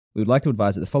We would like to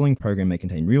advise that the following program may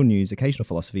contain real news, occasional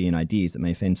philosophy, and ideas that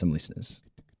may offend some listeners.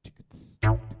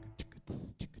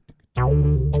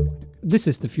 This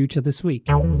is The Future This Week.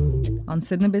 On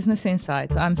Sydney Business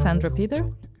Insights, I'm Sandra Peter.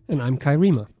 And I'm Kai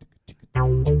Riemer.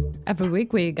 Every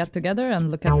week we get together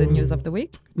and look at the news of the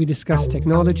week. We discuss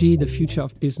technology, the future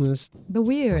of business, The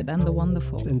weird and the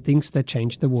wonderful. and things that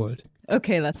change the world.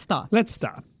 Okay, let's start. Let's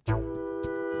start.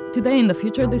 Today in The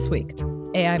Future This Week,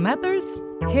 AI matters,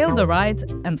 hail the rides,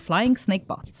 and flying snake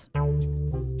bots.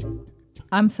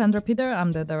 I'm Sandra Peter.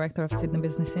 I'm the director of Sydney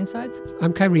Business Insights.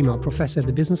 I'm Kai Riemer, professor at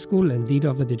the Business School and leader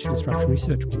of the Digital Disruption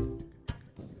Research Group.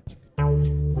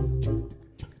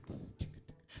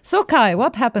 So Kai,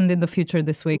 what happened in The Future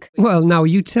this week? Well, now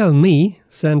you tell me,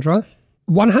 Sandra.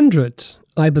 100,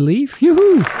 I believe.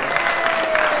 Yoo-hoo!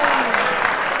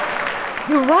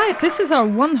 You're right. This is our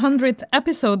 100th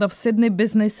episode of Sydney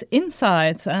Business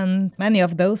Insights, and many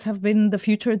of those have been The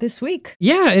Future this week.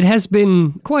 Yeah, it has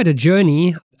been quite a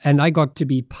journey, and I got to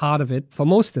be part of it for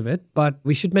most of it. But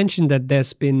we should mention that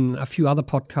there's been a few other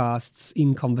podcasts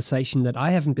in conversation that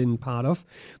I haven't been part of.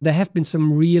 There have been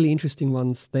some really interesting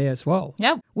ones there as well.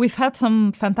 Yeah, we've had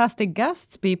some fantastic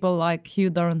guests, people like Hugh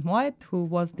Durrant-White, who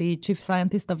was the chief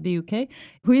scientist of the UK,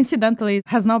 who incidentally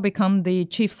has now become the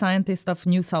chief scientist of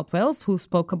New South Wales, who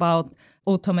spoke about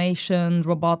automation,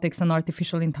 robotics, and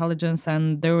artificial intelligence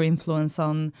and their influence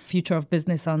on future of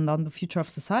business and on the future of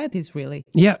societies, really.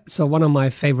 Yeah, so one of my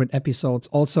favorite episodes,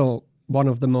 also one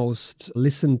of the most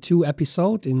listened to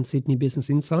episode in Sydney Business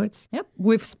Insights. Yep.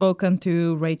 We've spoken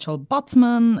to Rachel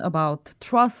Botsman about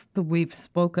trust. We've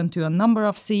spoken to a number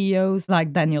of CEOs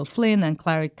like Daniel Flynn and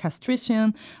Clary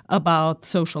Castrician about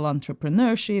social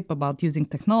entrepreneurship, about using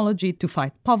technology to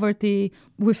fight poverty.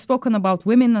 We've spoken about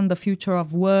women and the future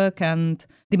of work and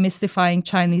demystifying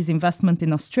Chinese investment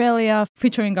in Australia,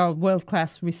 featuring our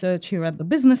world-class research here at the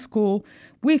Business School.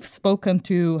 We've spoken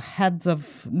to heads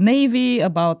of Navy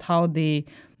about how the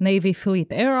Navy Fleet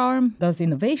Air Arm does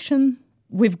innovation.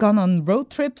 We've gone on road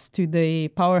trips to the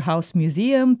Powerhouse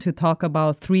Museum to talk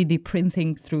about 3D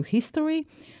printing through history.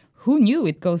 Who knew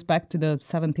it goes back to the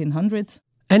 1700s?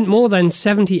 And more than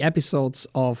 70 episodes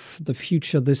of The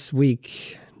Future This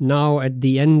Week, now at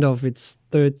the end of its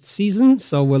third season.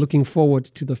 So we're looking forward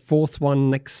to the fourth one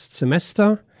next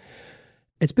semester.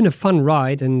 It's been a fun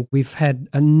ride, and we've had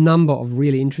a number of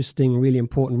really interesting, really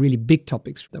important, really big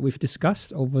topics that we've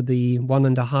discussed over the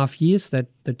 1.5 years that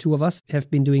the two of us have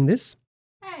been doing this.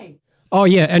 Hey! Oh,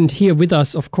 yeah, and here with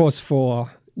us, of course, for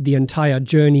the entire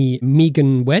journey,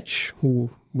 Megan Wedge,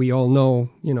 who we all know,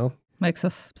 Makes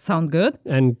us sound good.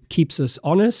 and keeps us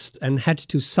honest and had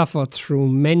to suffer through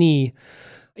many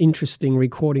interesting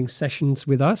recording sessions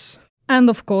with us. And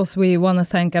of course, we want to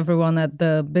thank everyone at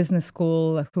the Business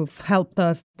School who've helped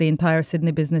us, the entire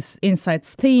Sydney Business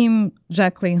Insights team,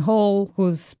 Jacqueline Hall,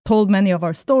 who's told many of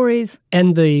our stories,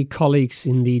 And the colleagues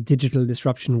in the Digital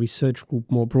Disruption Research Group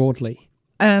more broadly.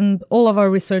 and all of our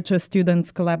researchers,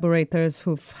 students, collaborators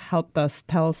who've helped us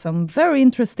tell some very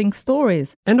interesting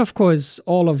stories. And of course,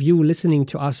 all of you listening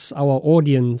to us, our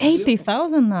audience.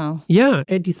 80,000 now. Yeah,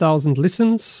 80,000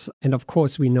 listens. And of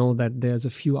course, we know that there's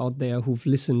a few out there who've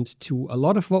listened to a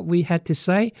lot of what we had to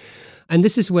say. And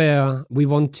this is where we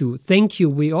want to thank you.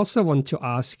 We also want to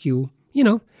ask you,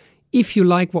 if you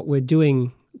like what we're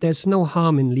doing, there's no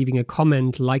harm in leaving a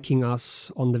comment, liking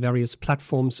us on the various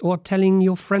platforms, or telling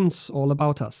your friends all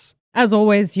about us. As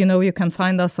always, you can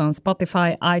find us on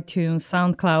Spotify, iTunes,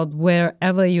 SoundCloud,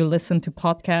 wherever you listen to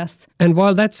podcasts. And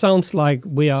while that sounds like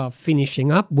we are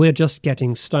finishing up, we're just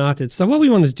getting started. So what we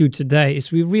want to do today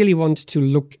is we really want to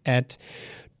look at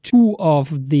two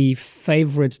of the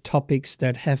favorite topics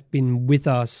that have been with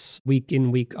us week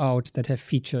in, week out, that have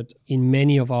featured in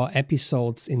many of our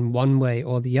episodes in one way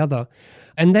or the other.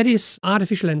 And that is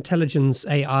artificial intelligence,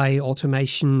 AI,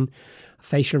 automation,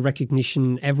 facial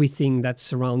recognition, everything that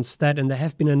surrounds that. And there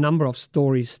have been a number of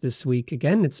stories this week.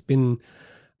 Again, it's been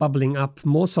bubbling up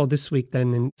more so this week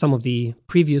than in some of the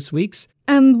previous weeks.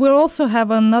 And we'll also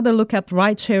have another look at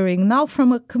ride-sharing, now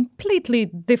from a completely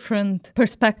different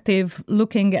perspective,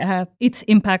 looking at its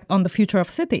impact on the future of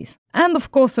cities. And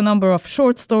of course, a number of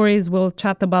short stories we'll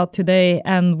chat about today,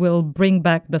 and we'll bring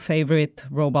back the favorite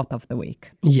robot of the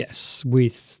week. Yes,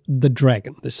 with the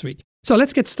dragon this week. So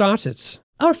let's get started.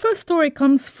 Our first story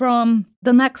comes from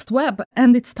The Next Web,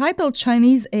 and it's titled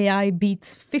Chinese AI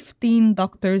Beats 15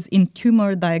 Doctors in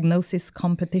Tumor Diagnosis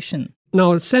Competition.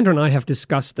 Now, Sandra and I have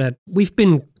discussed that we've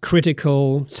been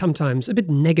critical, sometimes a bit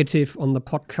negative on the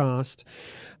podcast,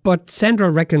 but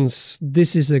Sandra reckons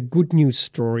this is a good news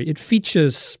story. It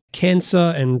features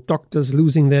cancer and doctors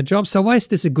losing their jobs. So why is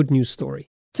this a good news story?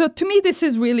 So to me, this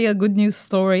is really a good news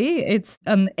story. It's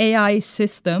an AI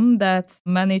system that's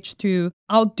managed to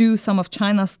outdo some of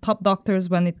China's top doctors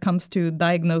when it comes to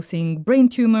diagnosing brain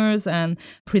tumors and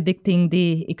predicting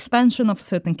the expansion of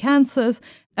certain cancers.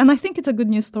 And I think it's a good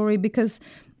news story because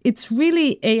it's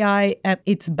really AI at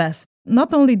its best.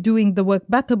 Not only doing the work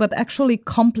better, but actually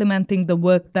complementing the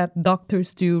work that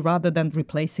doctors do rather than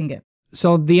replacing it.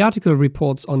 So the article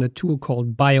reports on a tool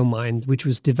called BioMind, which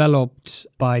was developed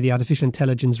by the Artificial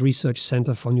Intelligence Research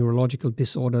Center for Neurological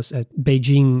Disorders at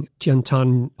Beijing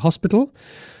Jiantan Hospital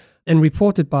and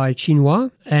reported by Xinhua.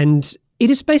 And it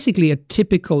is basically a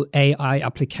typical AI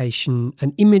application,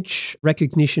 an image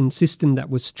recognition system that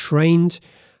was trained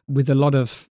with a lot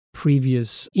of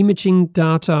previous imaging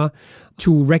data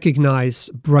to recognize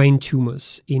brain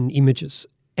tumors in images.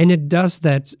 And it does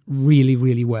that really,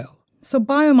 really well. So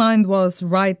BioMind was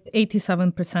right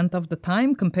 87% of the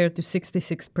time compared to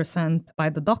 66% by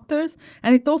the doctors.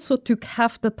 And it also took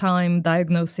half the time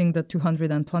diagnosing the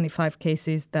 225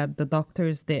 cases that the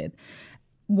doctors did.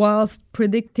 Whilst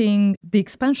predicting the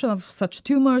expansion of such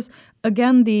tumors,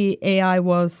 again, the AI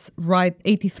was right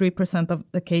 83% of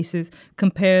the cases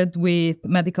compared with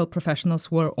medical professionals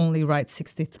who were only right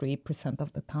 63%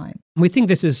 of the time. We think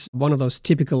this is one of those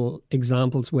typical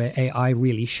examples where AI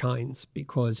really shines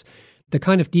because the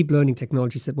kind of deep learning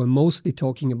technologies that we're mostly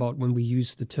talking about when we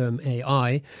use the term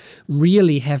AI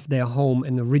really have their home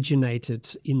and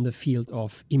originated in the field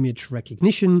of image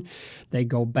recognition. They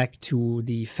go back to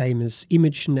the famous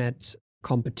ImageNet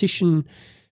competition,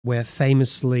 where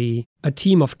famously a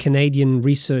team of Canadian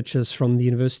researchers from the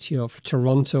University of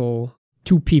Toronto,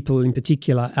 two people in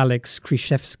particular, Alex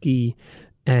Krzyzewski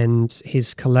and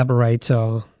his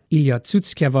collaborator Ilya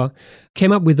Tsutskeva,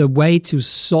 came up with a way to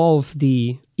solve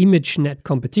the ImageNet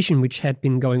competition, which had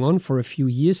been going on for a few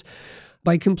years,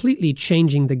 by completely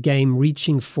changing the game,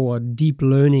 reaching for deep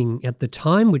learning at the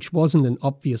time, which wasn't an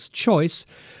obvious choice,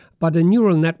 but a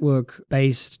neural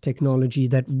network-based technology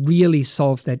that really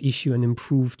solved that issue and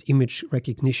improved image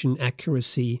recognition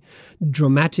accuracy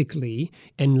dramatically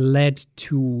and led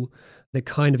to the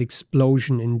kind of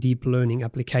explosion in deep learning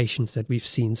applications that we've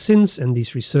seen since. And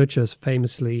these researchers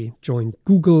famously joined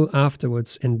Google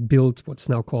afterwards and built what's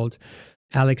now called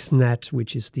AlexNet,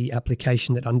 which is the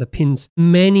application that underpins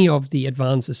many of the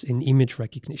advances in image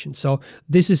recognition. So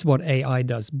this is what AI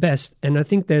does best. And I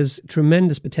think there's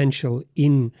tremendous potential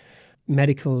in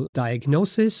medical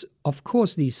diagnosis. Of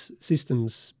course, these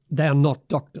systems, they are not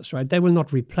doctors, right? They will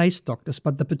not replace doctors,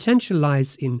 but the potential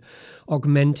lies in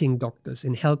augmenting doctors,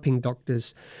 in helping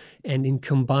doctors, and in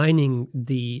combining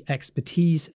the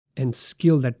expertise and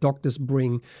skill that doctors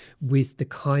bring with the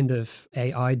kind of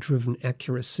AI-driven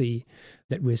accuracy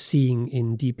that we're seeing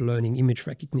in deep learning image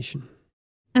recognition.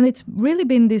 And it's really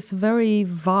been this very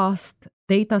vast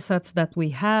data sets that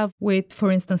we have with,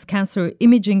 for instance, cancer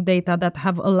imaging data that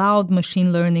have allowed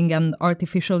machine learning and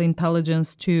artificial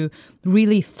intelligence to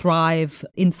really thrive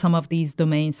in some of these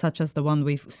domains, such as the one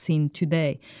we've seen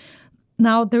today.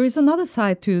 Now, there is another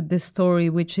side to this story,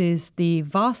 which is the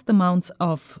vast amounts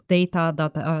of data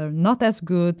that are not as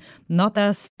good, not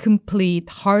as complete,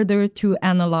 harder to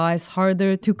analyze,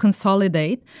 harder to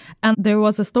consolidate. And there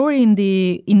was a story in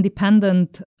The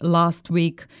Independent last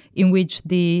week in which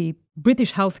the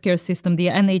British healthcare system, the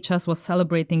NHS, was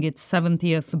celebrating its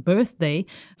 70th birthday.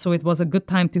 So it was a good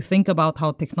time to think about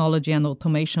how technology and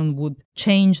automation would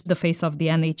change the face of the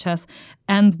NHS.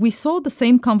 And we saw the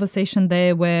same conversation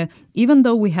there where even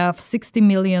though we have 60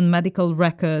 million medical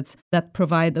records that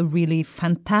provide a really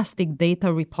fantastic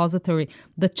data repository,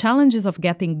 the challenges of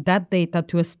getting that data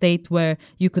to a state where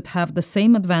you could have the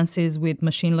same advances with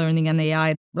machine learning and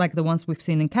AI, like the ones we've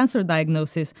seen in cancer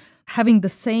diagnosis, having the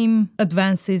same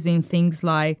advances in things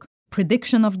like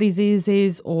prediction of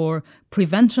diseases or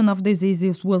prevention of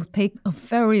diseases will take a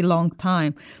very long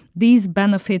time. These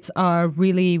benefits are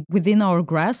really within our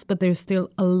grasp, but there's still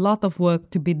a lot of work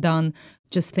to be done.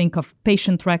 Just think of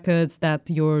patient records that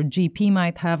your GP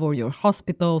might have or your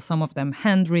hospital, some of them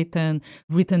handwritten,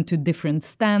 written to different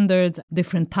standards,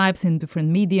 different types in different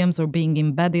mediums, or being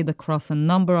embedded across a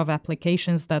number of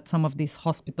applications that some of these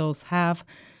hospitals have.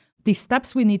 The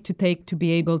steps we need to take to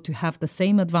be able to have the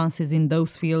same advances in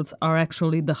those fields are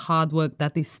actually the hard work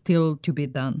that is still to be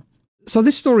done. So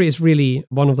this story is really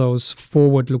one of those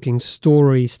forward-looking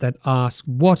stories that ask,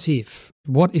 what if?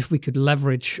 What if we could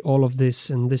leverage all of this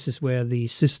and this is where the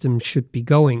system should be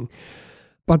going?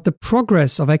 But the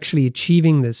progress of actually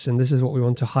achieving this, and this is what we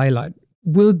want to highlight,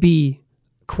 will be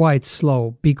quite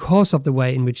slow because of the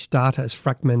way in which data is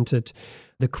fragmented.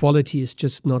 The quality is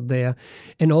just not there.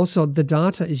 And also the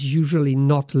data is usually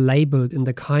not labeled in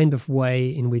the kind of way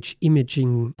in which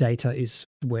imaging data is,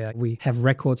 where we have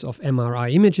records of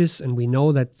MRI images and we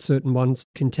know that certain ones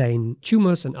contain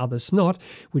tumors and others not,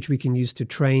 which we can use to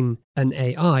train an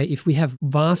AI. If we have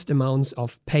vast amounts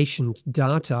of patient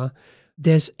data,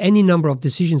 there's any number of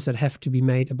decisions that have to be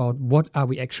made about what are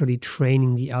we actually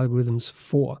training the algorithms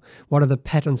for? What are the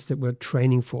patterns that we're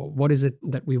training for? What is it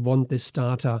that we want this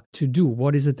data to do?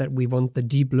 What is it that we want the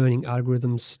deep learning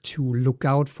algorithms to look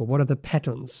out for? What are the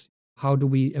patterns? How do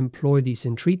we employ these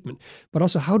in treatment? But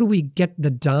also, how do we get the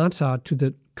data to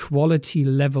the quality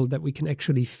level that we can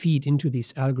actually feed into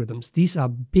these algorithms? These are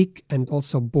big and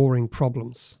also boring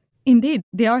problems. Indeed,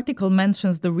 the article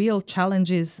mentions the real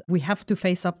challenges we have to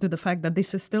face up to the fact that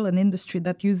this is still an industry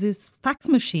that uses fax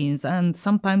machines and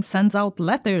sometimes sends out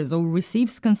letters or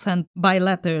receives consent by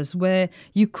letters, where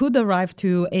you could arrive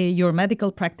to your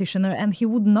medical practitioner and he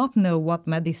would not know what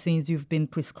medicines you've been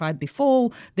prescribed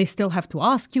before. They still have to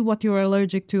ask you what you're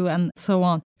allergic to and so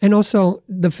on. And also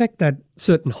the fact that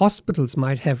certain hospitals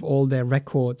might have all their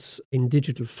records in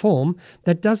digital form,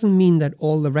 that doesn't mean that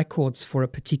all the records for a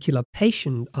particular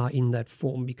patient are in that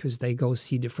form, because they go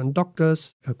see different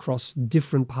doctors across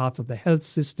different parts of the health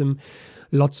system.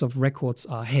 Lots of records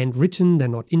are handwritten, they're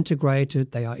not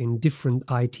integrated, they are in different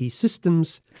IT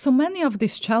systems. So many of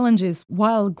these challenges,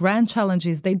 while grand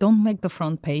challenges, they don't make the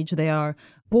front page. They are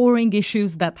boring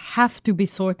issues that have to be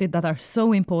sorted, that are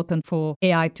so important for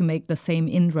AI to make the same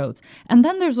inroads. And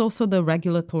then there's also the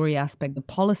regulatory aspect, the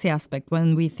policy aspect,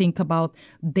 when we think about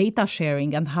data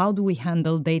sharing and how do we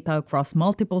handle data across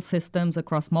multiple systems,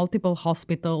 across multiple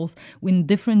hospitals, in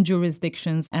different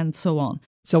jurisdictions, and so on.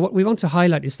 So what we want to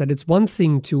highlight is that it's one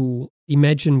thing to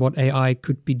imagine what AI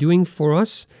could be doing for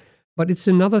us, but it's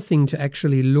another thing to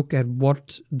actually look at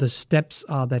what the steps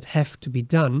are that have to be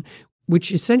done,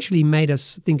 which essentially made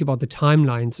us think about the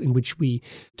timelines in which we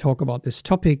talk about this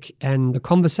topic and the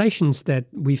conversations that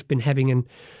we've been having and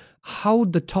how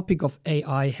the topic of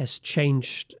AI has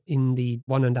changed in the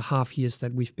 1.5 years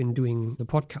that we've been doing the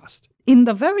podcast. In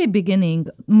the very beginning,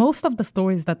 most of the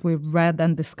stories that we read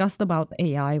and discussed about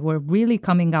AI were really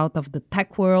coming out of the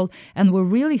tech world and were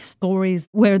really stories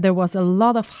where there was a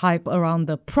lot of hype around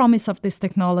the promise of this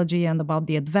technology and about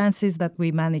the advances that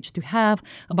we managed to have,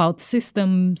 about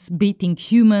systems beating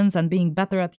humans and being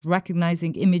better at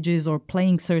recognizing images or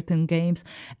playing certain games.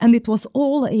 And it was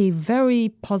all a very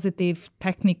positive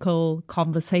technical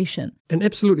conversation. And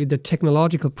absolutely, the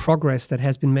technological progress that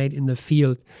has been made in the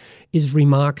field is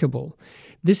remarkable.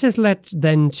 This has led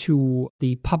then to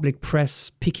the public press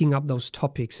picking up those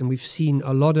topics, and we've seen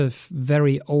a lot of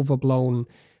very overblown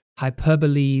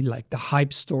hyperbole, like the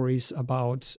hype stories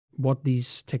about what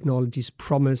these technologies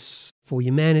promise for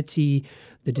humanity,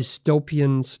 the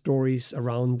dystopian stories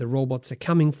around the robots are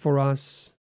coming for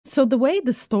us. So the way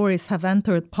the stories have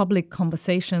entered public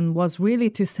conversation was really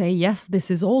to say, yes,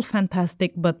 this is all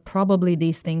fantastic, but probably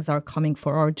these things are coming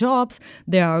for our jobs.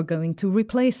 They are going to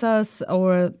replace us,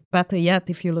 or better yet,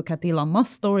 if you look at Elon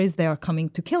Musk stories, they are coming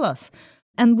to kill us.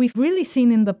 And we've really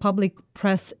seen in the public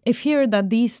press a fear that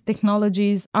these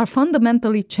technologies are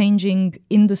fundamentally changing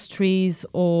industries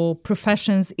or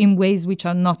professions in ways which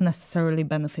are not necessarily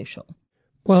beneficial.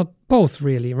 Well, both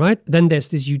really, right? Then there's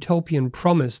this utopian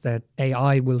promise that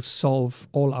AI will solve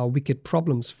all our wicked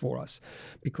problems for us.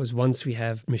 Because once we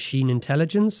have machine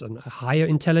intelligence and a higher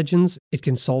intelligence, it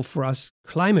can solve for us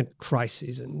climate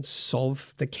crises and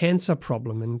solve the cancer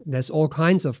problem. And there's all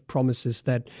kinds of promises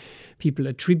that people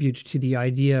attribute to the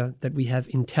idea that we have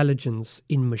intelligence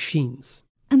in machines.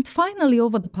 And finally,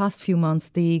 over the past few months,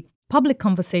 the public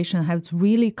conversation has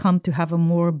really come to have a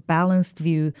more balanced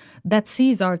view that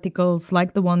sees articles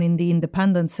like the one in The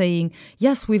Independent saying,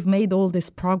 yes, we've made all this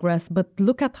progress, but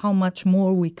look at how much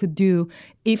more we could do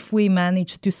if we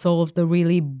manage to solve the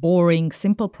really boring,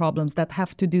 simple problems that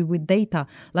have to do with data.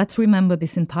 Let's remember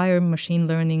this entire machine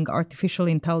learning, artificial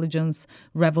intelligence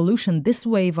revolution. This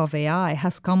wave of AI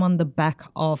has come on the back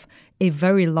of a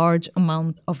very large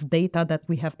amount of data that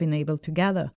we have been able to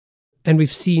gather. And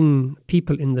we've seen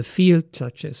people in the field,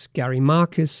 such as Gary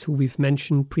Marcus, who we've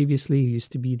mentioned previously, who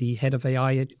used to be the head of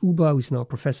AI at Uber, who's now a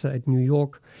professor at New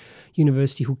York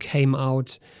University, who came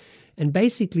out and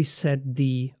basically said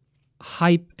the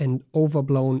hype and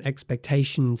overblown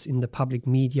expectations in the public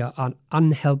media are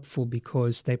unhelpful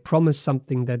because they promise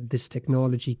something that this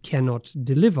technology cannot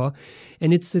deliver.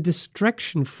 And it's a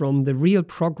distraction from the real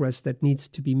progress that needs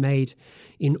to be made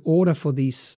in order for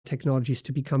these technologies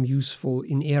to become useful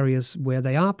in areas where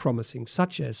they are promising,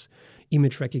 such as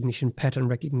image recognition, pattern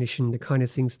recognition, the kind of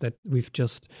things that we've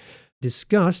just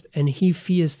discussed. And he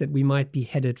fears that we might be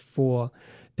headed for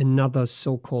another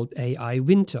so-called AI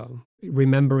winter,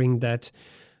 remembering that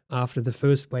after the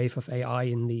first wave of AI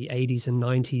in the 80s and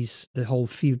 90s, the whole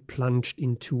field plunged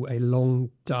into a long,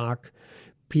 dark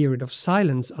period of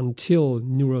silence until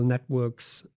neural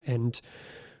networks and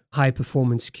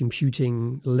high-performance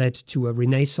computing led to a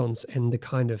renaissance and the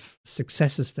kind of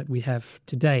successes that we have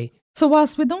today. So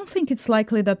whilst we don't think it's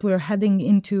likely that we're heading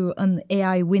into an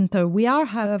AI winter, we are,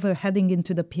 however, heading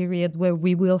into the period where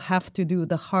we will have to do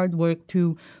the hard work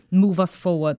to move us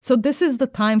forward. So this is the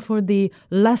time for the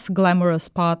less glamorous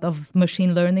part of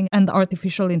machine learning and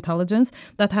artificial intelligence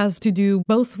that has to do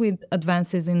both with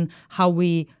advances in how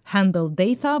we handle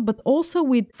data, but also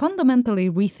with fundamentally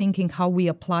rethinking how we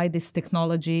apply this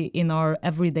technology in our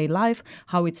everyday life,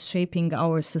 how it's shaping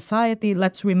our society.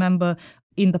 Let's remember,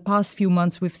 in the past few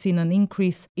months, we've seen an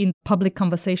increase in public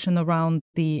conversation around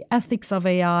the ethics of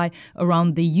AI,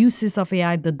 around the uses of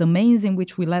AI, the domains in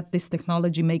which we let this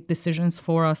technology make decisions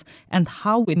for us, and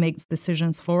how it makes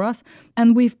decisions for us.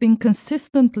 And we've been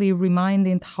consistently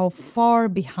reminded how far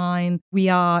behind we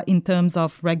are in terms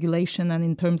of regulation and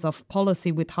in terms of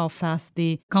policy with how fast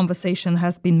the conversation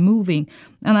has been moving.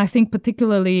 And I think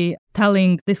particularly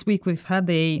telling, this week we've had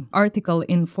an article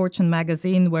in Fortune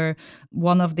magazine where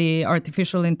one of the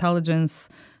artificial intelligence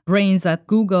brains at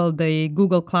Google, the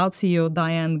Google Cloud CEO,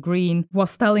 Diane Greene,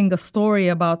 was telling a story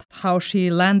about how she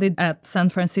landed at San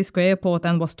Francisco airport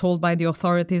and was told by the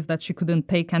authorities that she couldn't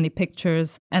take any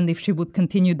pictures. And if she would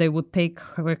continue, they would take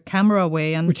her camera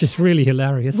away. And which is really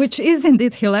hilarious. Which is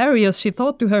indeed hilarious. She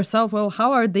thought to herself, well,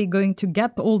 how are they going to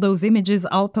get all those images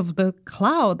out of the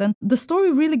cloud? And the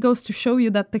story really goes to show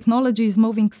you that technology is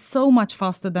moving so much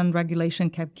faster than regulation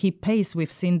can keep pace.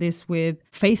 We've seen this with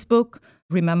Facebook.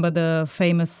 Remember the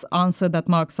famous answer that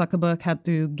Mark Zuckerberg had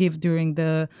to give during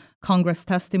the Congress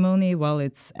testimony? Well,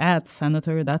 it's ads,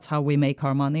 Senator. That's how we make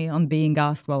our money. On being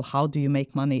asked, well, how do you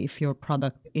make money if your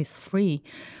product is free?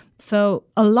 So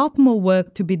a lot more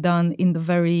work to be done in the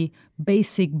very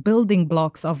basic building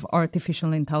blocks of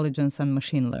artificial intelligence and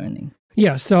machine learning.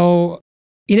 Yeah, so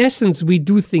in essence, we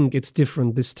do think it's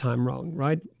different this time around,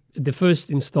 right? The first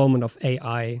installment of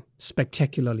AI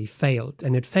spectacularly failed,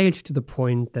 and it failed to the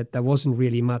point that there wasn't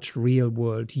really much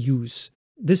real-world use.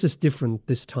 This is different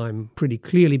this time pretty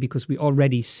clearly because we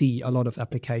already see a lot of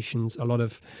applications, a lot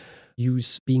of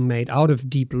use being made out of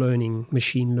deep learning,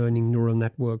 machine learning, neural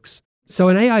networks. So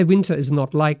an AI winter is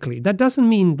not likely. That doesn't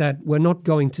mean that we're not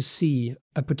going to see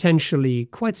a potentially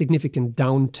quite significant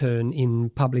downturn in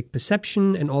public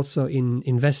perception and also in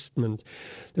investment.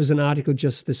 There's an article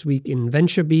just this week in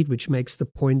VentureBeat which makes the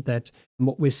point that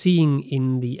what we're seeing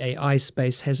in the AI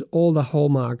space has all the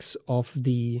hallmarks of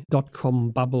the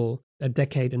dot-com bubble a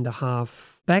decade and a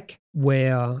half back,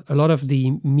 where a lot of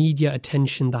the media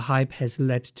attention, the hype has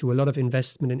led to a lot of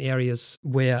investment in areas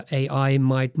where AI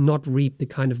might not reap the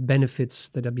kind of benefits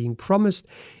that are being promised,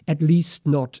 at least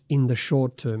not in the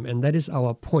short term. And that is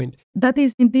our point. That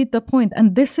is indeed the point.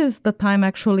 And this is the time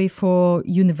actually for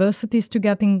universities to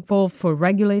get involved, for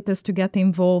regulators to get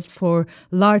involved, for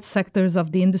large sectors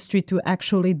of the industry to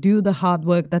actually do the hard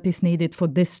work that is needed for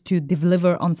this to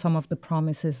deliver on some of the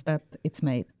promises that it's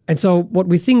made. And so what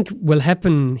we think will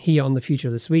happen here on The Future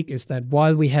This Week is that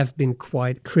while we have been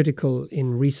quite critical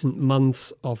in recent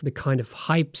months of the kind of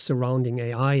hype surrounding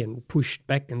AI and pushed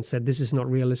back and said this is not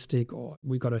realistic or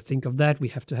we got to think of that, we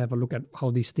have to have a look at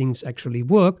how these things actually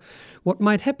work, what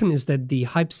might happen is that the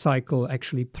hype cycle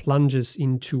actually plunges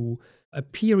into a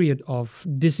period of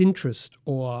disinterest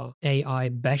or AI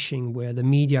bashing where the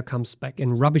media comes back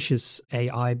and rubbishes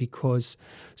AI because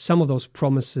some of those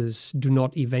promises do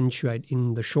not eventuate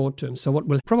in the short term. So what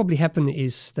will probably happen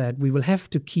is that we will have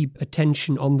to keep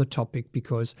attention on the topic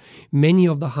because many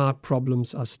of the hard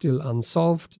problems are still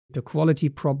unsolved, the quality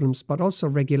problems, but also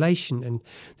regulation and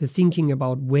the thinking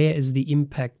about where is the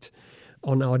impact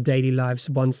on our daily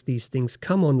lives once these things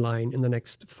come online in the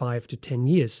next 5 to 10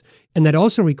 years. And that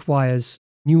also requires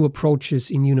new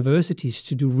approaches in universities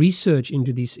to do research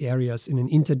into these areas in an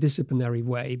interdisciplinary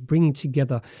way, bringing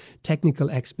together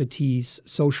technical expertise,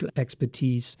 social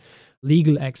expertise,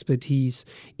 legal expertise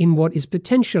in what is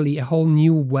potentially a whole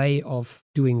new way of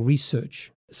doing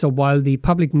research. So while the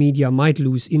public media might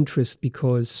lose interest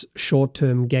because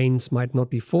short-term gains might not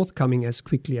be forthcoming as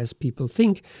quickly as people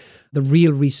think, the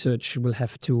real research will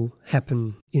have to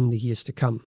happen in the years to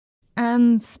come.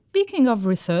 And speaking of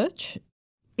research,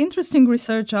 interesting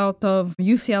research out of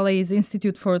UCLA's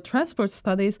Institute for Transport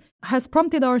Studies has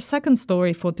prompted our second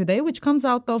story for today, which comes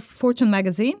out of Fortune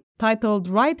magazine, titled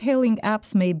 "Ride-Hailing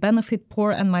Apps May Benefit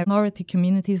Poor and Minority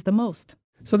Communities the Most."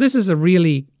 So this is a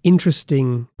really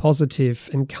interesting, positive,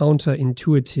 and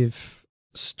counterintuitive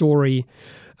story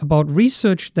about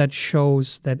research that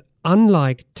shows that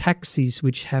unlike taxis,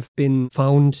 which have been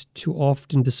found to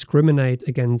often discriminate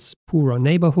against poorer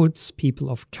neighborhoods, people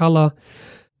of color,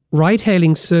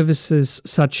 ride-hailing services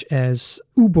such as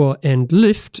Uber and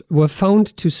Lyft were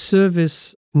found to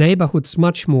service neighborhoods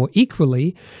much more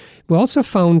equally, were also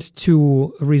found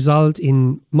to result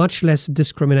in much less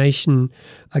discrimination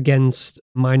against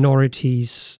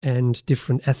minorities and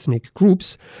different ethnic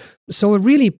groups. So a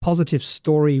really positive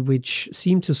story which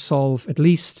seemed to solve, at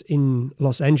least in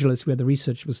Los Angeles where the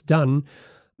research was done,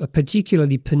 a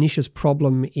particularly pernicious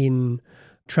problem in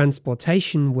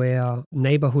transportation where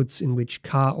neighborhoods in which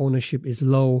car ownership is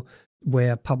low,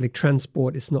 where public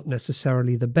transport is not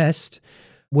necessarily the best,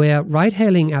 where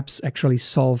ride-hailing apps actually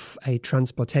solve a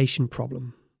transportation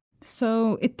problem.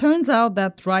 So it turns out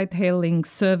that ride-hailing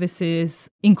services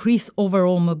increase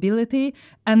overall mobility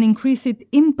and increase it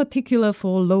in particular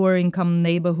for lower-income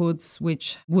neighborhoods,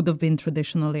 which would have been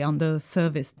traditionally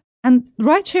underserviced. And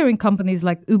ride-sharing companies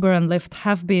like Uber and Lyft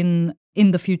have been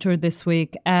in the future this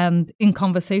week and in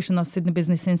conversation of Sydney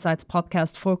Business Insights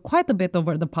podcast for quite a bit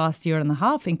over the past year and a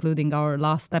half, including our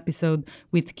last episode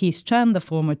with Keith Chen, the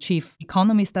former chief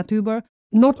economist at Uber.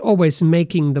 Not always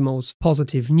making the most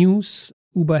positive news.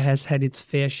 Uber has had its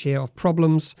fair share of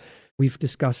problems. We've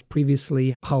discussed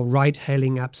previously how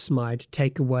ride-hailing apps might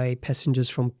take away passengers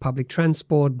from public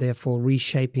transport, therefore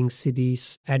reshaping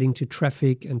cities, adding to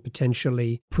traffic and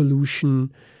potentially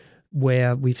pollution,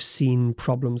 where we've seen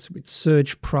problems with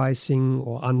surge pricing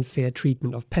or unfair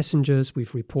treatment of passengers.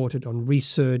 We've reported on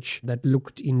research that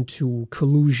looked into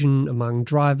collusion among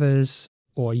drivers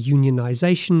or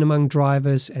unionization among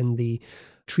drivers and the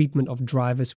treatment of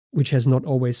drivers, which has not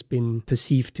always been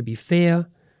perceived to be fair.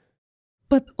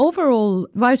 But overall,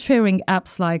 ride-sharing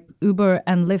apps like Uber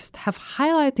and Lyft have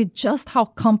highlighted just how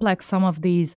complex some of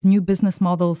these new business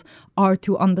models are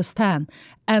to understand.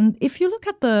 And if you look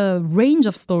at the range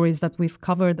of stories that we've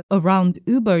covered around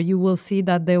Uber, you will see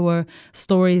that there were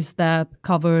stories that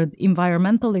covered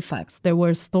environmental effects. There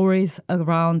were stories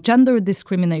around gender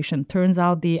discrimination. Turns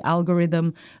out the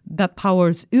algorithm that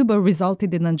powers Uber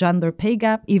resulted in a gender pay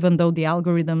gap, even though the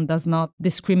algorithm does not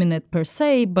discriminate per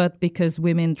se, but because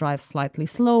women drive slightly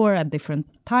slower at different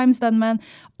times than men.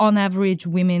 On average,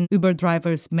 women Uber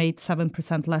drivers made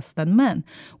 7% less than men.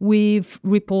 We've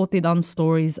reported on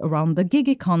stories around the gig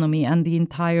economy and the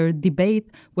entire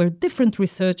debate where different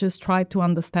researchers try to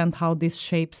understand how this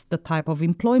shapes the type of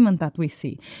employment that we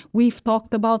see. We've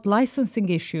talked about licensing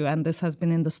issue, and this has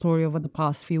been in the story over the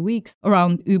past few weeks,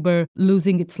 around Uber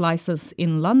losing its license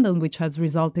in London, which has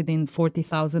resulted in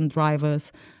 40,000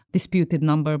 drivers, disputed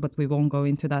number, but we won't go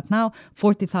into that now,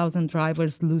 40,000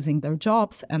 drivers losing their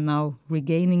jobs and now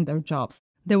regaining their jobs.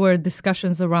 There were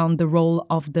discussions around the role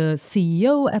of the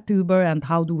CEO at Uber and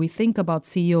how do we think about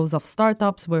CEOs of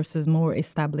startups versus more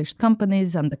established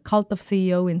companies and the cult of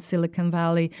CEO in Silicon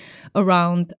Valley,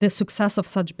 around the success of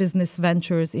such business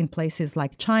ventures in places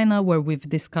like China, where we've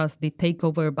discussed the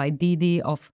takeover by Didi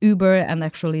of Uber and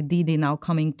actually Didi now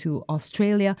coming to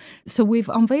Australia. So we've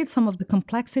unveiled some of the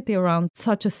complexity around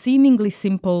such a seemingly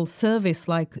simple service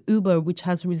like Uber, which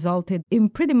has resulted in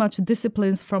pretty much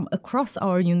disciplines from across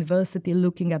our university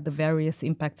looking at the various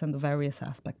impacts and the various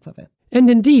aspects of it. And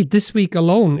indeed, this week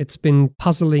alone, it's been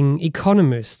puzzling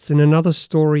economists. In another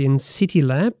story in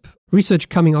CityLab, research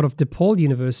coming out of DePaul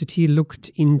University looked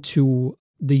into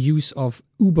the use of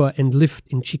Uber and Lyft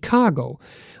in Chicago,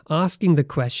 asking the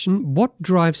question, what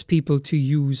drives people to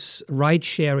use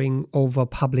ride-sharing over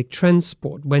public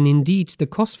transport, when indeed the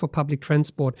cost for public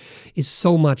transport is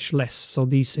so much less? So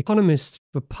these economists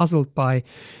were puzzled by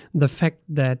the fact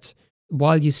that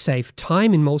while you save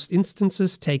time in most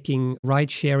instances, taking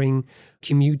ride-sharing,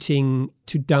 commuting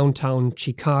to downtown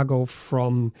Chicago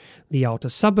from the outer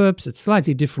suburbs, it's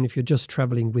slightly different if you're just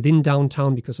traveling within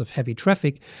downtown because of heavy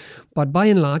traffic. But by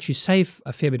and large, you save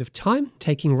a fair bit of time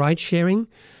taking ride-sharing.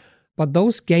 But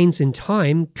those gains in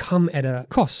time come at a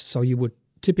cost. So you would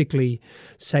typically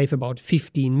save about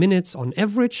 15 minutes on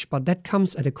average, but that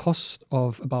comes at a cost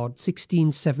of about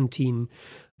 $16, $17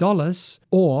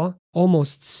 or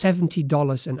almost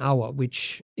 $70 an hour,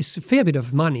 which is a fair bit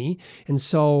of money. And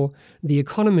so the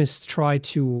economists try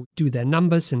to do their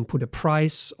numbers and put a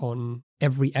price on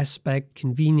every aspect,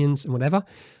 convenience and whatever.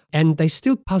 And they're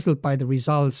still puzzled by the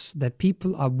results that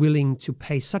people are willing to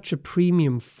pay such a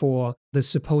premium for the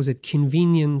supposed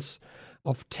convenience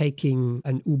of taking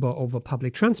an Uber over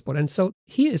public transport. And so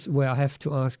here is where I have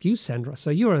to ask you, Sandra. So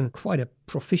you're quite a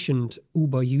proficient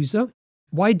Uber user.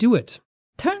 Why do it?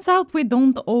 Turns out we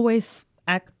don't always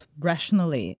act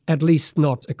rationally. At least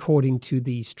not according to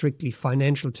the strictly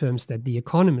financial terms that the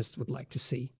economist would like to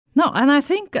see. No, and I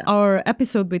think our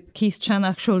episode with Keith Chan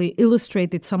actually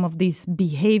illustrated some of these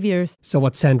behaviors. So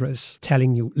what Sandra is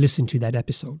telling you, listen to that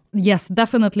episode. Yes,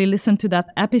 definitely listen to that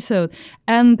episode.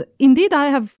 And indeed, I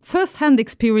have first-hand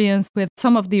experience with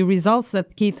some of the results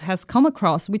that Keith has come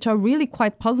across, which are really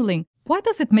quite puzzling. Why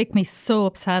does it make me so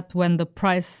upset when the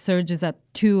price surges at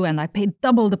 2 and I pay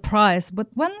double the price? But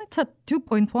when it's at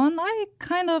 2.1, I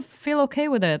kind of feel okay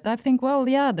with it. I think, well,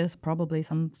 yeah, there's probably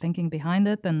some thinking behind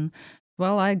it. And,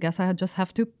 well, I guess I just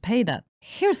have to pay that.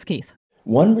 Here's Keith.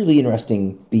 One really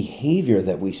interesting behavior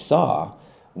that we saw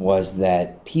was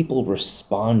that people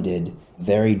responded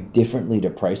very differently to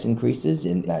price increases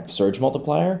in that surge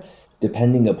multiplier,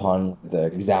 depending upon the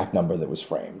exact number that was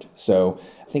framed. So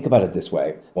think about it this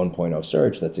way. 1.0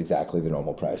 surge, that's exactly the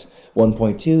normal price.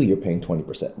 1.2, you're paying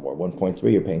 20% more.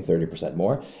 1.3, you're paying 30%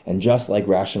 more. And just like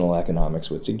rational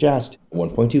economics would suggest,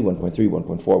 1.2, 1.3,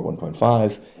 1.4,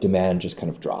 1.5, demand just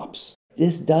kind of drops.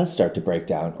 This does start to break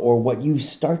down, or what you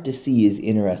start to see is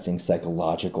interesting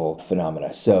psychological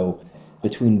phenomena. So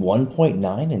between 1.9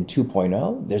 and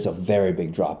 2.0, there's a very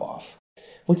big drop off.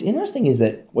 What's interesting is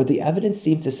that what the evidence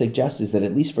seems to suggest is that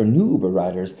at least for new Uber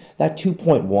riders, that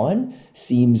 2.1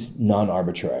 seems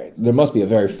non-arbitrary. There must be a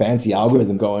very fancy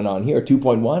algorithm going on here.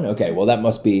 2.1, okay, well that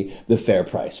must be the fair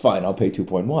price. Fine, I'll pay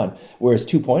 2.1. Whereas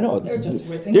 2.0,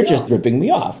 they're just ripping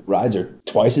me off. Rides are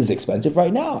twice as expensive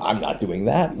right now. I'm not doing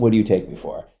that. What do you take me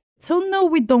for? So no,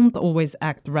 we don't always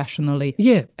act rationally.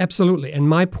 Yeah, absolutely. And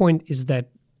my point is that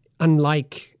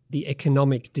unlike the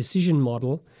economic decision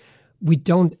model, we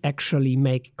don't actually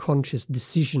make conscious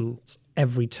decisions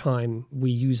every time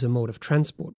we use a mode of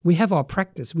transport. We have our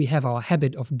practice, we have our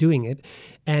habit of doing it,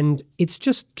 and it's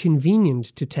just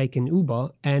convenient to take an Uber.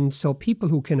 And so people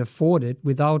who can afford it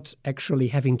without actually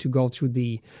having to go through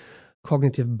the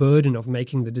cognitive burden of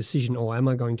making the decision, oh, am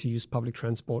I going to use public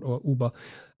transport or Uber,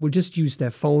 will just use their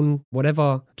phone,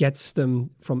 whatever gets them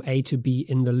from A to B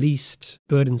in the least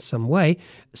burdensome way.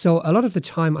 So a lot of the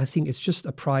time, I think it's just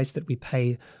a price that we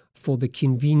pay for the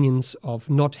convenience of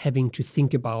not having to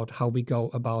think about how we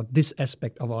go about this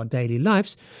aspect of our daily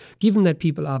lives, given that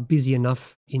people are busy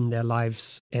enough in their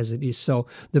lives as it is. So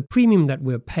the premium that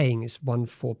we're paying is one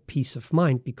for peace of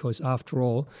mind, because after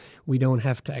all, we don't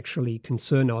have to actually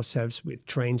concern ourselves with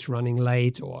trains running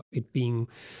late or it being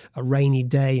a rainy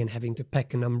day and having to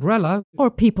pack an umbrella.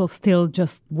 Or people still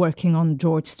just working on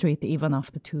George Street even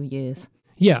after 2 years.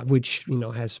 Yeah, which,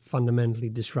 has fundamentally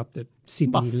disrupted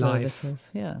Sydney Bus life.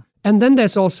 services, yeah. And then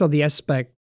there's also the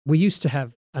aspect, we used to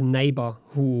have a neighbor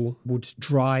who would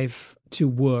drive to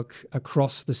work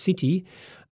across the city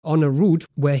on a route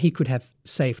where he could have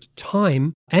saved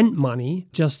time and money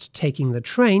just taking the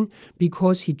train,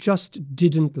 because he just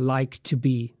didn't like to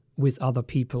be with other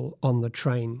people on the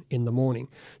train in the morning.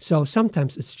 So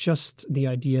sometimes it's just the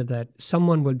idea that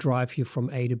someone will drive you from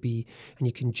A to B and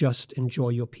you can just enjoy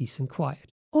your peace and quiet.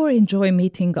 Or enjoy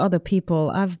meeting other people.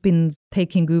 I've been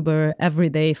taking Uber every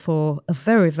day for a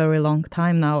very, very long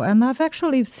time now. And I've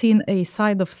actually seen a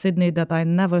side of Sydney that I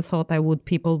never thought I would.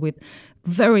 People with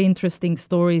very interesting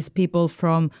stories, people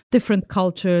from different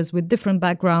cultures, with different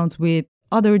backgrounds, with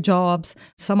other jobs,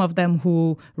 some of them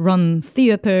who run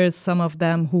theaters, some of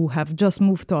them who have just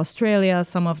moved to Australia,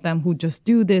 some of them who just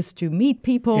do this to meet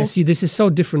people. Yeah, see, this is so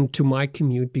different to my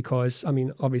commute because,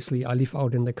 obviously I live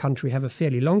out in the country, have a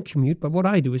fairly long commute, but what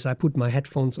I do is I put my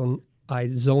headphones on, I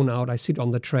zone out, I sit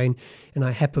on the train and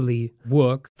I happily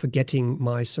work, forgetting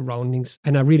my surroundings.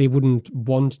 And I really wouldn't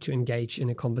want to engage in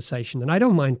a conversation. And I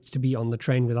don't mind to be on the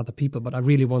train with other people, but I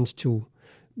really want to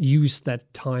use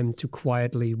that time to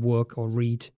quietly work or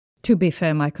read. To be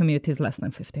fair, my commute is less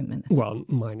than 15 minutes. Well,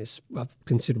 mine is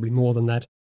considerably more than that.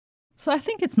 So I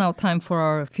think it's now time for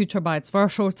our Future Bites, for our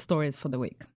short stories for the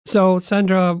week. So,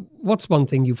 Sandra, what's one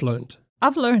thing you've learned?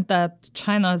 I've learned that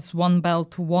China's One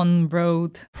Belt, One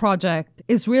Road project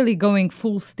is really going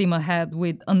full steam ahead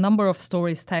with a number of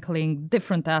stories tackling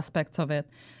different aspects of it.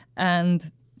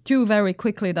 And two very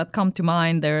quickly that come to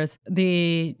mind. There's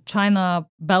the China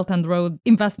Belt and Road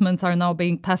investments are now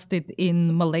being tested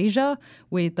in Malaysia,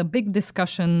 with a big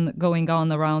discussion going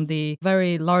on around the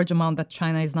very large amount that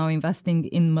China is now investing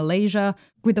in Malaysia,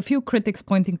 with a few critics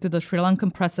pointing to the Sri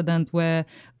Lankan precedent where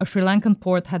a Sri Lankan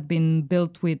port had been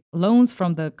built with loans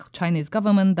from the Chinese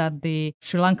government that the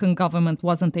Sri Lankan government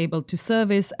wasn't able to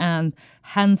service, and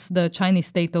hence the Chinese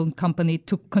state-owned company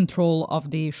took control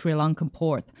of the Sri Lankan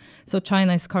port. So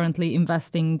China is currently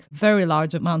investing very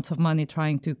large amounts of money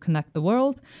trying to connect the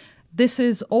world. This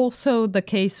is also the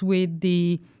case with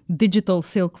the Digital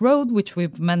Silk Road, which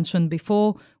we've mentioned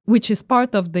before, which is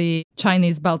part of the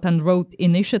Chinese Belt and Road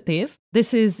Initiative.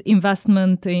 This is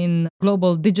investment in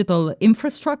global digital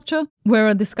infrastructure, where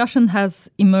a discussion has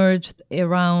emerged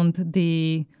around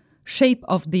the shape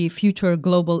of the future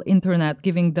global internet,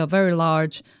 giving the very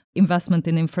large investment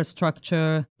in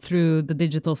infrastructure through the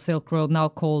Digital Silk Road, now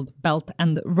called Belt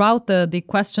and Route. The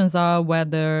questions are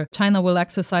whether China will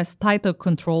exercise tighter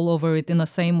control over it in the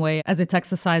same way as it's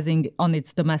exercising on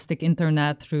its domestic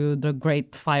internet through the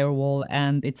Great Firewall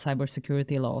and its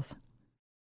cybersecurity laws.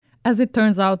 As it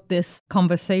turns out, this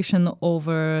conversation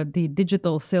over the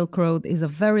Digital Silk Road is a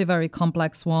very, very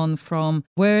complex one, from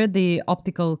where the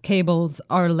optical cables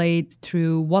are laid,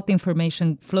 through what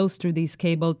information flows through these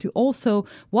cables, to also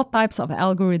what types of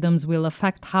algorithms will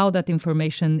affect how that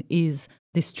information is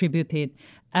distributed.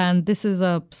 And this is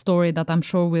a story that I'm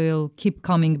sure will keep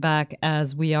coming back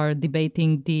as we are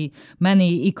debating the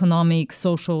many economic,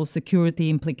 social, security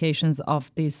implications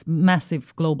of this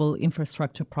massive global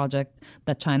infrastructure project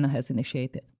that China has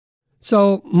initiated.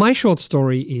 So my short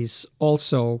story is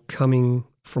also coming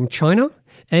from China,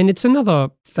 and it's another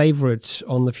favorite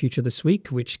on the Future This Week,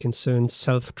 which concerns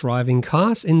self-driving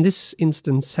cars, in this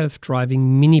instance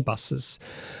self-driving minibuses.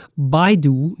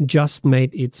 Baidu just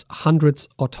made its 100th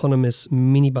autonomous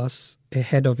minibus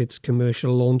ahead of its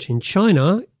commercial launch in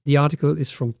China. The article is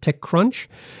from TechCrunch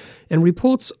and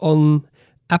reports on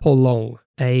Apollon,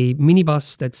 a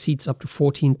minibus that seats up to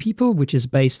 14 people, which is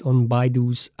based on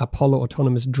Baidu's Apollo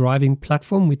autonomous driving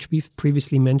platform, which we've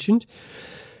previously mentioned,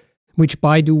 which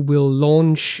Baidu will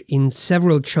launch in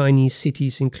several Chinese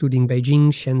cities, including Beijing,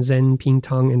 Shenzhen,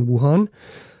 Pingtung, and Wuhan,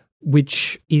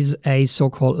 which is a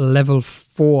so-called level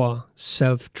 4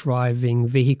 self-driving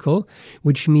vehicle,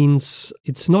 which means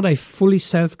it's not a fully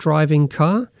self-driving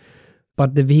car,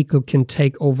 but the vehicle can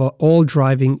take over all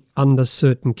driving under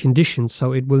certain conditions.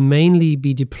 So it will mainly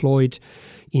be deployed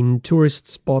in tourist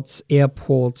spots,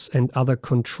 airports, and other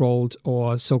controlled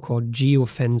or so-called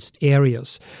geofenced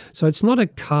areas. So it's not a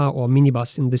car or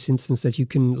minibus in this instance that you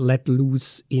can let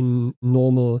loose in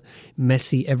normal,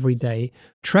 messy, everyday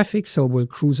traffic. So it will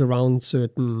cruise around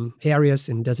certain areas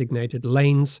in designated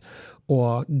lanes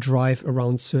or drive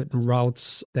around certain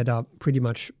routes that are pretty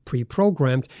much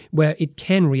pre-programmed, where it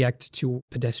can react to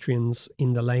pedestrians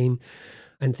in the lane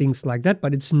and things like that,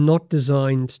 but it's not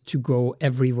designed to go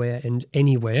everywhere and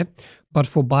anywhere. But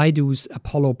for Baidu's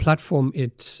Apollo platform,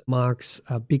 it marks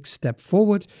a big step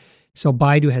forward. So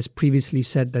Baidu has previously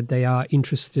said that they are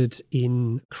interested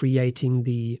in creating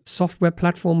the software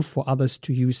platform for others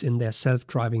to use in their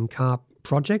self-driving car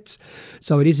projects.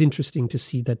 So it is interesting to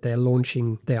see that they're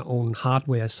launching their own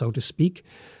hardware, so to speak,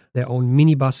 their own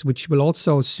minibus, which will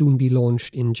also soon be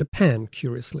launched in Japan,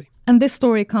 curiously. And this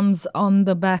story comes on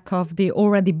the back of the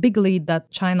already big lead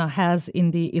that China has in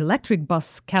the electric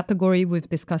bus category. We've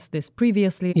discussed this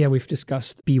previously. Yeah, we've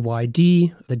discussed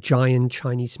BYD, the giant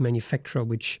Chinese manufacturer,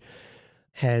 which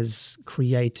has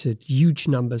created huge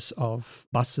numbers of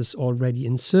buses already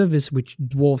in service, which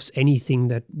dwarfs anything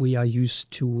that we are used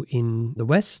to in the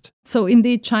West. So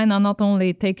indeed, China not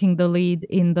only taking the lead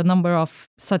in the number of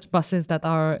such buses that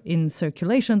are in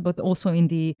circulation, but also in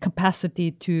the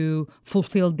capacity to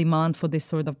fulfill demand for this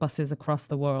sort of buses across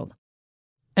the world.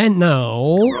 And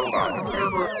now...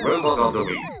 Robot of the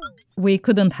Week. We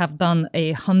couldn't have done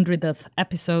a 100th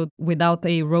episode without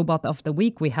a Robot of the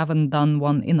Week. We haven't done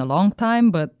one in a long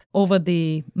time, but over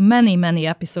the many, many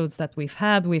episodes that we've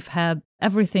had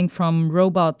everything from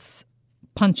robots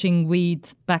punching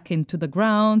weeds back into the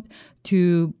ground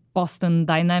to Boston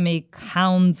Dynamic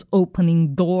hounds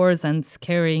opening doors and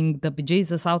scaring the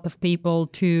bejesus out of people,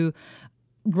 to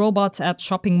robots at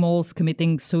shopping malls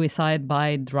committing suicide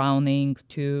by drowning,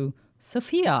 to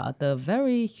Sophia, the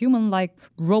very human-like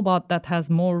robot that has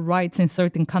more rights in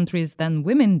certain countries than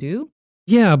women do.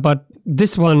 Yeah, but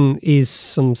this one is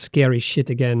some scary shit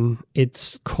again.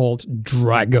 It's called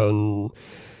Dragon.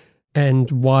 And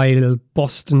while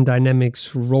Boston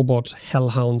Dynamics robot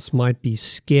hellhounds might be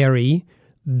scary,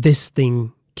 this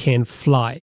thing can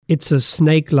fly. It's a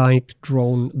snake-like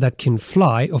drone that can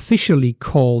fly, officially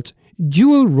called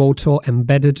dual rotor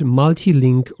embedded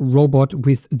multi-link robot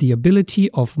with the ability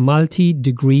of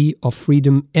multi-degree of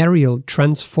freedom aerial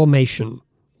transformation,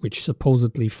 which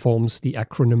supposedly forms the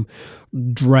acronym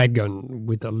DRAGON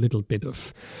with a little bit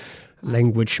of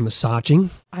language massaging.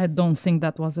 I don't think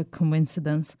that was a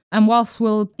coincidence. And whilst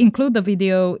we'll include the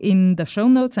video in the show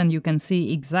notes and you can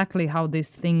see exactly how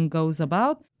this thing goes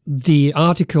about, the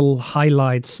article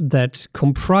highlights that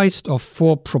comprised of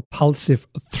 4 propulsive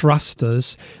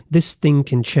thrusters, this thing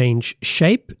can change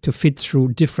shape to fit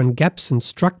through different gaps and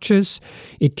structures.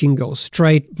 It can go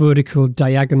straight, vertical,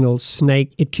 diagonal,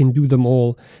 snake. It can do them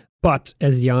all. But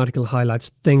as the article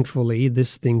highlights, thankfully,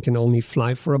 this thing can only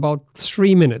fly for about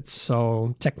 3 minutes.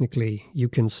 So technically, you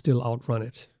can still outrun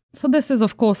it. So this is,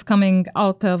 of course, coming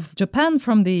out of Japan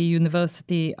from the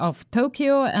University of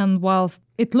Tokyo. And whilst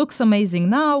it looks amazing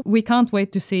now, we can't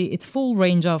wait to see its full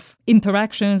range of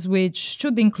interactions, which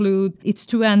should include its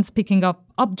 2 ends picking up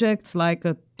objects like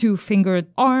a 2-fingered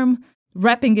arm,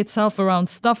 wrapping itself around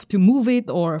stuff to move it,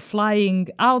 or flying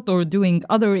out or doing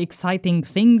other exciting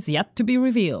things yet to be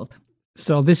revealed.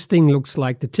 So this thing looks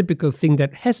like the typical thing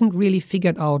that hasn't really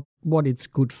figured out what it's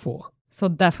good for. So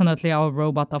definitely our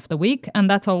robot of the week. And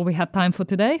that's all we had time for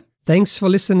today. Thanks for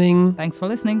listening. Thanks for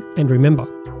listening. And remember,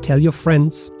 tell your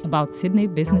friends About Sydney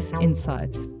Business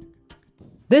Insights.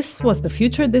 This was The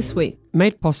Future This Week.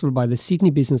 Made possible by the Sydney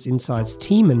Business Insights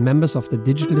team and members of the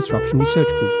Digital Disruption Research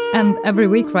Group. And every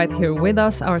week right here with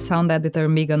us, our sound editor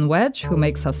Megan Wedge, who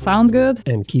makes us sound good.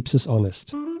 And keeps us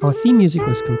honest. Our theme music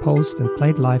was composed and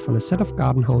played live on a set of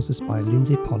garden hoses by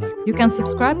Lindsay Pollack. You can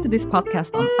subscribe to this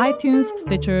podcast on iTunes,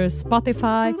 Stitcher,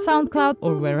 Spotify, SoundCloud,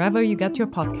 or wherever you get your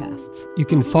podcasts. You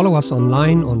can follow us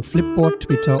online on Flipboard,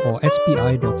 Twitter, or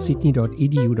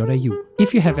sbi.sydney.edu.au.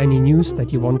 If you have any news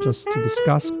that you want us to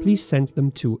discuss, please send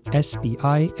them to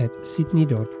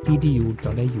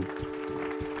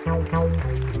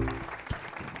sbi@sydney.edu.au.